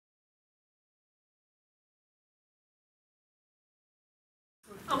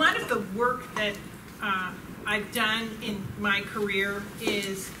A lot of the work that I've done in my career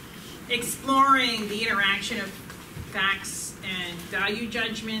is exploring the interaction of facts and value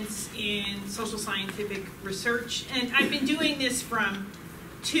judgments in social scientific research. And I've been doing this from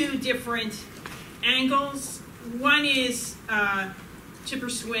two different angles. One is to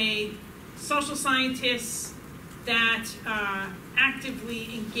persuade social scientists that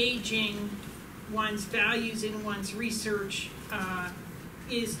actively engaging one's values in one's research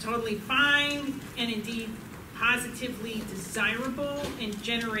is totally fine and indeed positively desirable and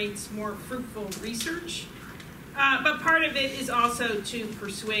generates more fruitful research. But part of it is also to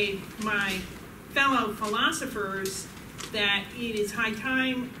persuade my fellow philosophers that it is high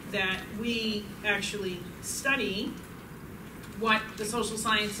time that we actually study what the social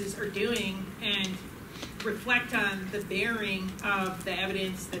sciences are doing and reflect on the bearing of the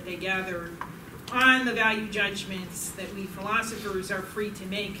evidence that they gather on the value judgments that we philosophers are free to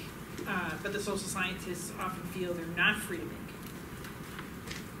make, but the social scientists often feel they're not free to make.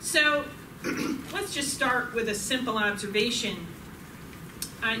 So let's just start with a simple observation.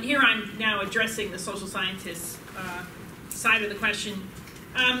 And here I'm now addressing the social scientists' side of the question.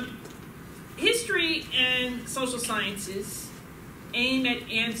 History and social sciences aim at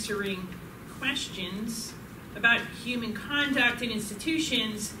answering questions about human conduct and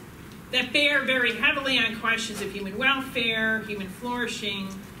institutions that bear very heavily on questions of human welfare, human flourishing,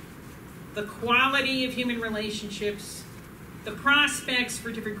 the quality of human relationships, the prospects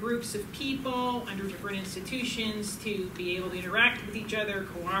for different groups of people under different institutions to be able to interact with each other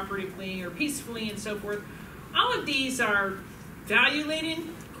cooperatively or peacefully and so forth. All of these are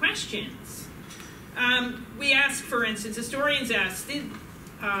value-laden questions. We ask, for instance, historians ask,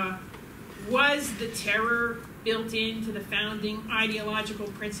 was the terror built into the founding ideological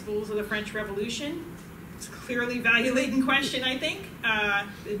principles of the French Revolution? It's a clearly value-laden question, I think.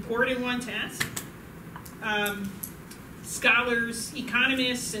 Important one to ask. Scholars,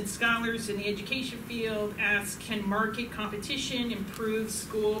 economists, and scholars in the education field ask, can market competition improve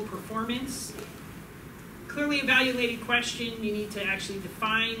school performance? Clearly a value-laden question. You need to actually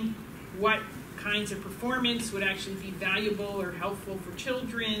define what kinds of performance would actually be valuable or helpful for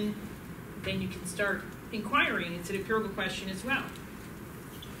children. Then you can start inquiring. It's an empirical question as well.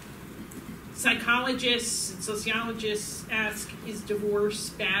 Psychologists and sociologists ask, is divorce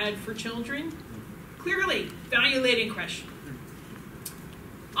bad for children? Clearly, value-laden question.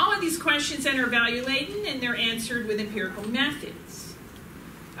 All of these questions then are value-laden, and they're answered with empirical methods.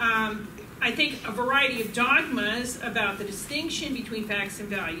 I think a variety of dogmas about the distinction between facts and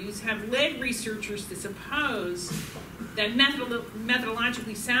values have led researchers to suppose that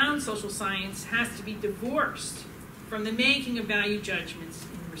methodologically sound social science has to be divorced from the making of value judgments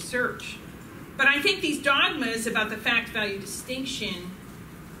in research. But I think these dogmas about the fact-value distinction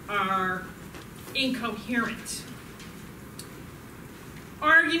are incoherent.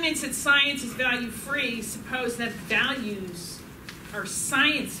 Arguments that science is value-free suppose that values are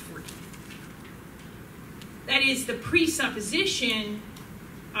science-free. That is, the presupposition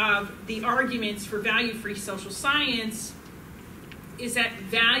of the arguments for value-free social science is that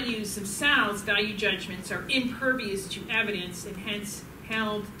values themselves, value judgments, are impervious to evidence and hence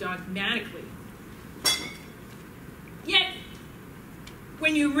held dogmatically. Yet,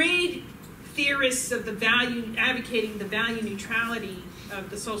 when you read theorists of the value, advocating the value neutrality of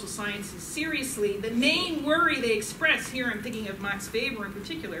the social sciences seriously, the main worry they express, here I'm thinking of Max Weber in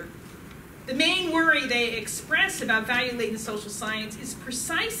particular, the main worry they express about value-laden social science is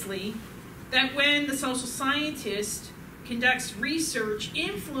precisely that when the social scientist conducts research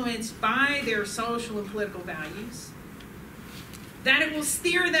influenced by their social and political values, that it will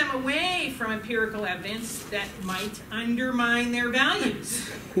steer them away from empirical evidence that might undermine their values.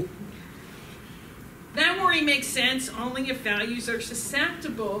 That worry makes sense only if values are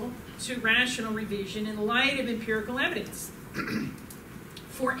susceptible to rational revision in light of empirical evidence.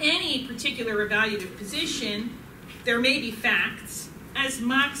 For any particular evaluative position, there may be facts, as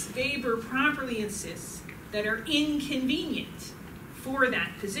Max Weber properly insists, that are inconvenient for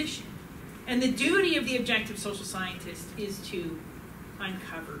that position. And the duty of the objective social scientist is to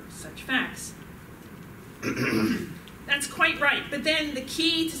uncover such facts. That's quite right. But then the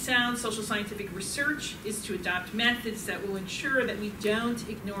key to sound social scientific research is to adopt methods that will ensure that we don't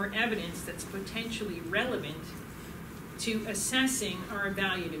ignore evidence that's potentially relevant to assessing our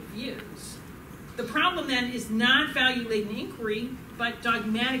evaluative views. The problem then is not value-laden inquiry, but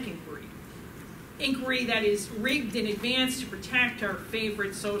dogmatic inquiry. Inquiry that is rigged in advance to protect our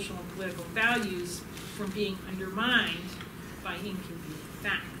favorite social and political values from being undermined by inconvenient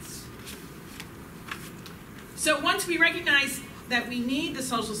facts. So once we recognize that we need the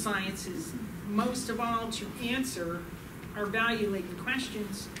social sciences most of all to answer our value-laden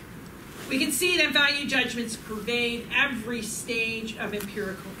questions, we can see that value judgments pervade every stage of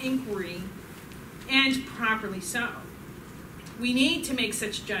empirical inquiry, and properly so. We need to make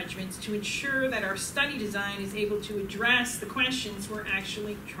such judgments to ensure that our study design is able to address the questions we're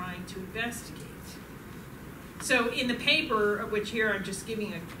actually trying to investigate. So in the paper, of which here I'm just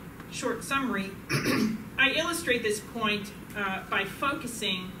giving a short summary, I illustrate this point by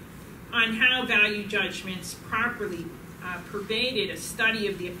focusing on how value judgments properly pervaded a study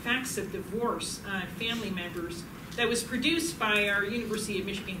of the effects of divorce on family members that was produced by our University of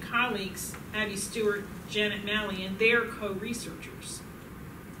Michigan colleagues, Abby Stewart, Janet Malley, and their co-researchers.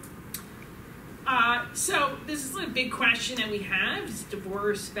 So this is a big question that we have. Is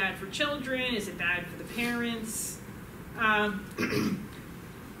divorce bad for children? Is it bad for the parents?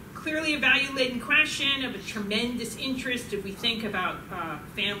 Clearly a value-laden question of a tremendous interest if we think about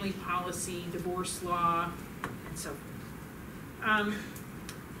family policy, divorce law, and so forth.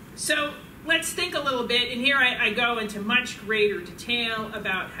 So let's think a little bit, and here I go into much greater detail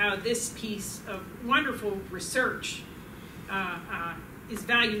about how this piece of wonderful research is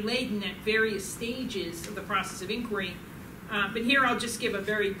value-laden at various stages of the process of inquiry. But here I'll just give a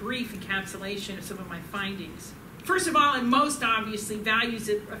very brief encapsulation of some of my findings. First of all, and most obviously, values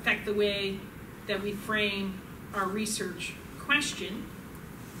affect the way that we frame our research question.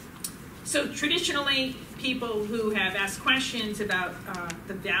 So traditionally, people who have asked questions about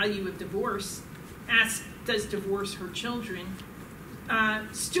the value of divorce ask, does divorce hurt children?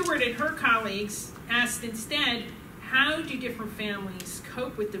 Stewart and her colleagues asked instead, how do different families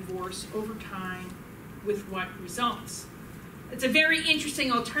cope with divorce over time, with what results? It's a very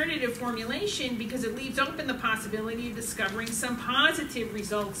interesting alternative formulation because it leaves open the possibility of discovering some positive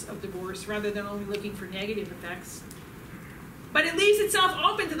results of divorce rather than only looking for negative effects. But it leaves itself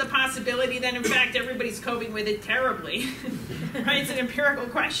open to the possibility that, in fact, everybody's coping with it terribly. Right? It's an empirical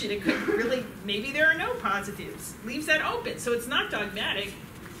question. It could really, maybe there are no positives. Leaves that open. So it's not dogmatic,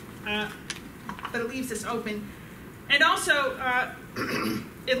 but it leaves this open. And also,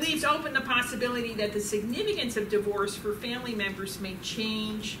 it leaves open the possibility that the significance of divorce for family members may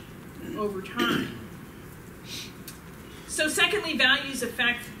change over time. So secondly, values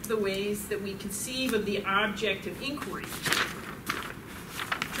affect the ways that we conceive of the object of inquiry.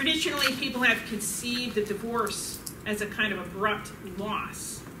 Traditionally, people have conceived of divorce as a kind of abrupt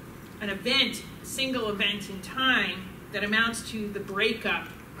loss, an event, single event in time that amounts to the breakup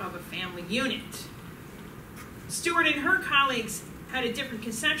of a family unit. Stewart and her colleagues had a different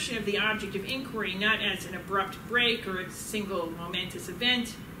conception of the object of inquiry, not as an abrupt break or a single momentous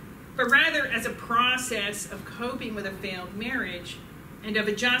event, but rather as a process of coping with a failed marriage and of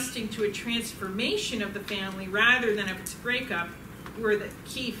adjusting to a transformation of the family rather than of its breakup, where the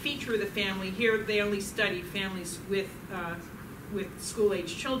key feature of the family, here they only studied families with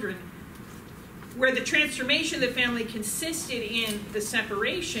school-age children, where the transformation of the family consisted in the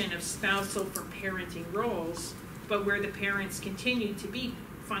separation of spousal from parenting roles, but where the parents continued to be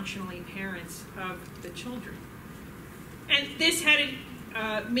functionally parents of the children. And this had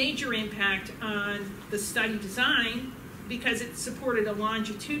a major impact on the study design because it supported a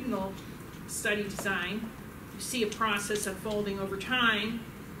longitudinal study design. You see a process unfolding over time,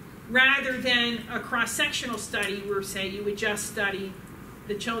 rather than a cross-sectional study where, say, you would just study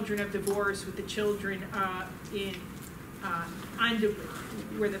the children of divorce with the children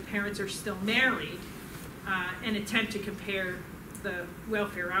where the parents are still married, and attempt to compare the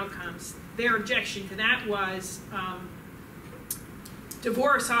welfare outcomes. Their objection to that was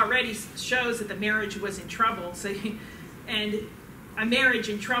divorce already shows that the marriage was in trouble, so, and a marriage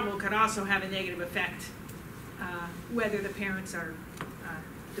in trouble could also have a negative effect whether the parents are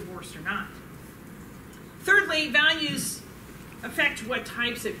divorced or not. Thirdly, values affect what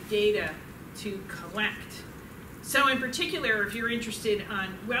types of data to collect. So in particular, if you're interested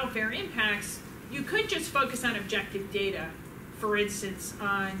on welfare impacts, you could just focus on objective data, for instance,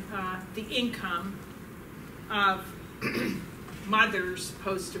 on the income of mothers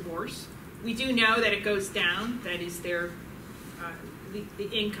post-divorce. We do know that it goes down, that is the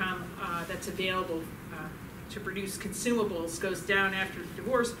income that's available to produce consumables goes down after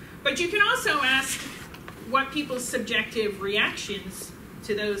divorce. But you can also ask what people's subjective reactions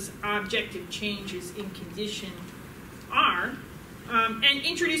to those objective changes in condition are. And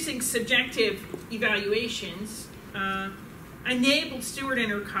introducing subjective evaluations enabled Stewart and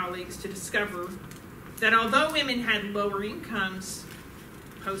her colleagues to discover that although women had lower incomes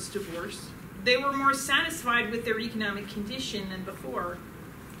post-divorce, they were more satisfied with their economic condition than before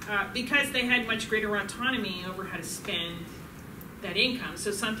because they had much greater autonomy over how to spend that income.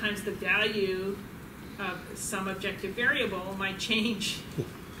 So sometimes the value of some objective variable might change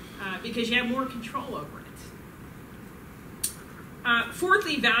because you have more control over it.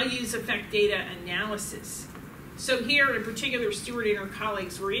 Fourthly, values affect data analysis. So here in particular, Stuart and her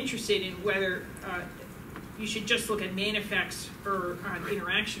colleagues were interested in whether you should just look at main effects or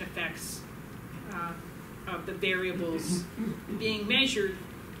interaction effects of the variables being measured.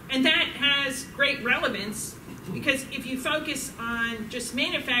 And that has great relevance because if you focus on just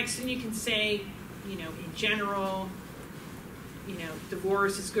main effects, then you can say, you know, in general, you know,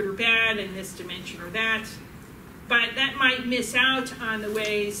 divorce is good or bad in this dimension or that. But that might miss out on the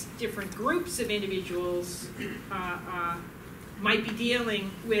ways different groups of individuals might be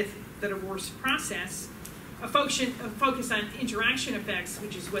dealing with the divorce process. A focus on interaction effects,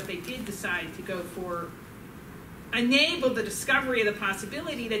 which is what they did decide to go for, enabled the discovery of the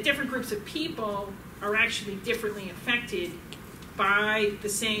possibility that different groups of people are actually differently affected by the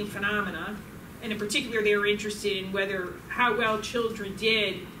same phenomena. And in particular, they were interested in how well children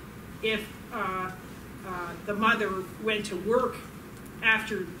did if the mother went to work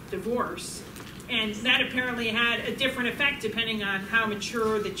after divorce. And that apparently had a different effect depending on how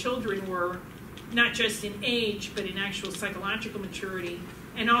mature the children were, not just in age, but in actual psychological maturity,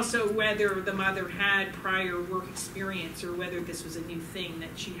 and also whether the mother had prior work experience or whether this was a new thing that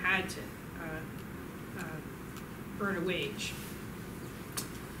she had to earn a wage.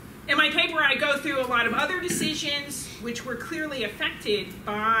 In my paper, I go through a lot of other decisions which were clearly affected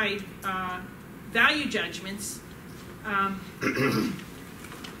by value judgments.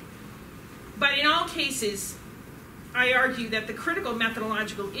 But in all cases, I argue that the critical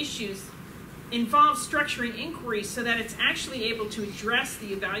methodological issues involve structuring inquiry so that it's actually able to address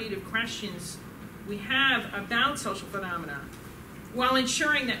the evaluative questions we have about social phenomena while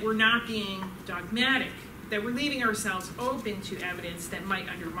ensuring that we're not being dogmatic, that we're leaving ourselves open to evidence that might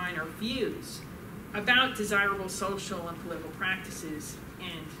undermine our views about desirable social and political practices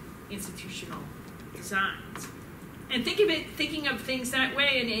and institutional designs. And thinking of things that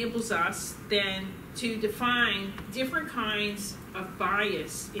way enables us then to define different kinds of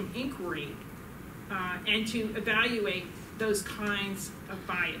bias in inquiry and to evaluate those kinds of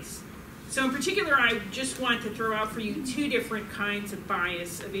bias. So in particular, I just want to throw out for you two different kinds of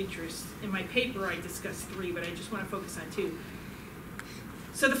bias of interest. In my paper, I discussed three, but I just want to focus on two.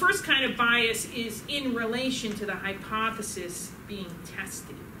 So the first kind of bias is in relation to the hypothesis being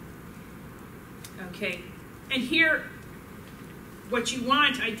tested. Okay, and here, what you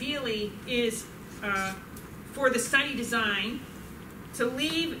want ideally is for the study design to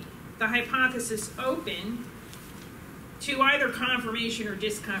leave the hypothesis open to either confirmation or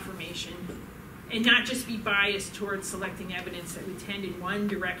disconfirmation, and not just be biased towards selecting evidence that would tend in one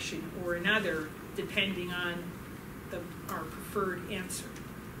direction or another, depending on our preferred answer.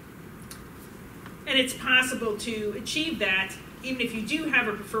 And it's possible to achieve that even if you do have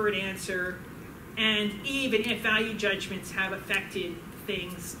a preferred answer, and even if value judgments have affected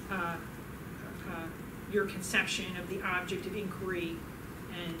things, your conception of the object of inquiry,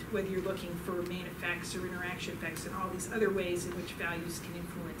 and whether you're looking for main effects or interaction effects and all these other ways in which values can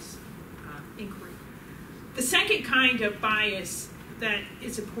influence inquiry. The second kind of bias that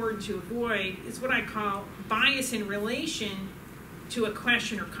is important to avoid is what I call bias in relation to a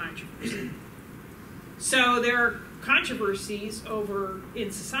question or controversy. So there are controversies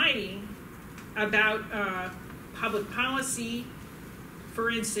in society about public policy. For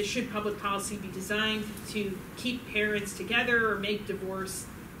instance, should public policy be designed to keep parents together or make divorce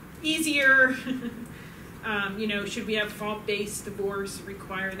easier? Should we have fault-based divorce,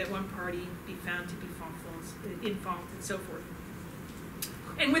 require that one party be found to be in fault, and so forth?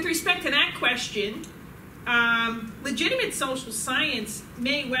 And with respect to that question, legitimate social science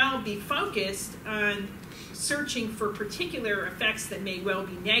may well be focused on searching for particular effects that may well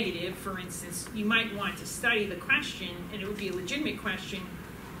be negative. For instance, you might want to study the question, and it would be a legitimate question,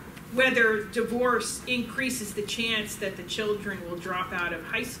 whether divorce increases the chance that the children will drop out of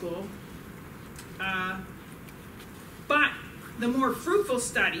high school. But the more fruitful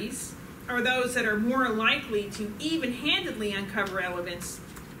studies are those that are more likely to even-handedly uncover evidence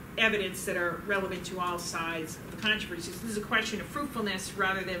that are relevant to all sides of the controversy. So this is a question of fruitfulness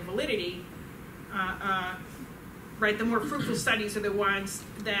rather than validity. Right, the more fruitful studies are the ones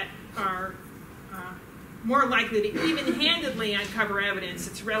that are more likely to even-handedly uncover evidence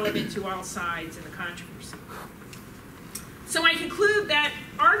that's relevant to all sides in the controversy. So I conclude that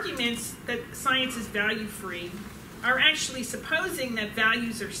arguments that science is value-free are actually supposing that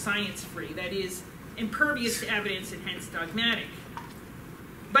values are science-free, that is, impervious to evidence and hence dogmatic.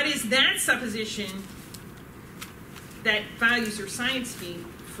 But is that supposition that values are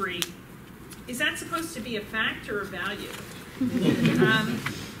science-free, is that supposed to be a fact or a value?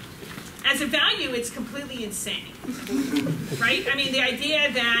 As a value, it's completely insane, right? I mean, the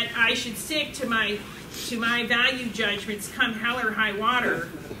idea that I should stick to my value judgments come hell or high water,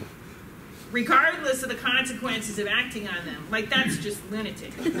 regardless of the consequences of acting on them, like that's just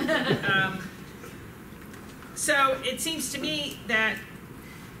lunatic. So it seems to me that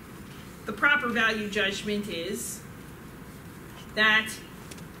the proper value judgment is that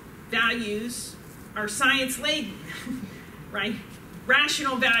values are science-laden, right?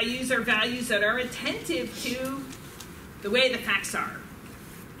 Rational values are values that are attentive to the way the facts are.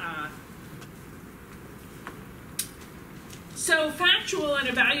 So factual and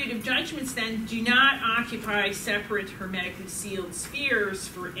evaluative judgments then do not occupy separate hermetically sealed spheres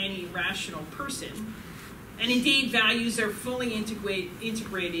for any rational person. And indeed, values are fully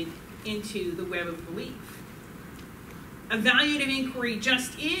integrated into the web of belief. Evaluative inquiry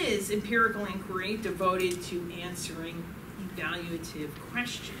just is empirical inquiry devoted to answering evaluative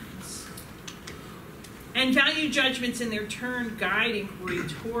questions. And value judgments in their turn guide inquiry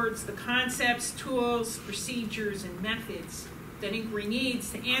towards the concepts, tools, procedures, and methods that inquiry needs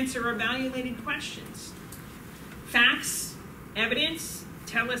to answer evaluated questions. Facts, evidence,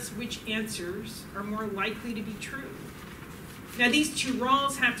 tell us which answers are more likely to be true. Now, these two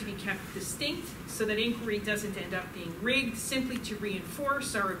roles have to be kept distinct so that inquiry doesn't end up being rigged simply to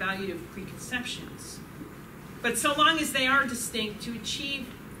reinforce our evaluative preconceptions. But so long as they are distinct, to achieve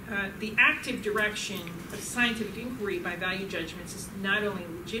the active direction of scientific inquiry by value judgments is not only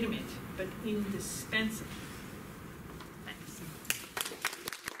legitimate, but indispensable.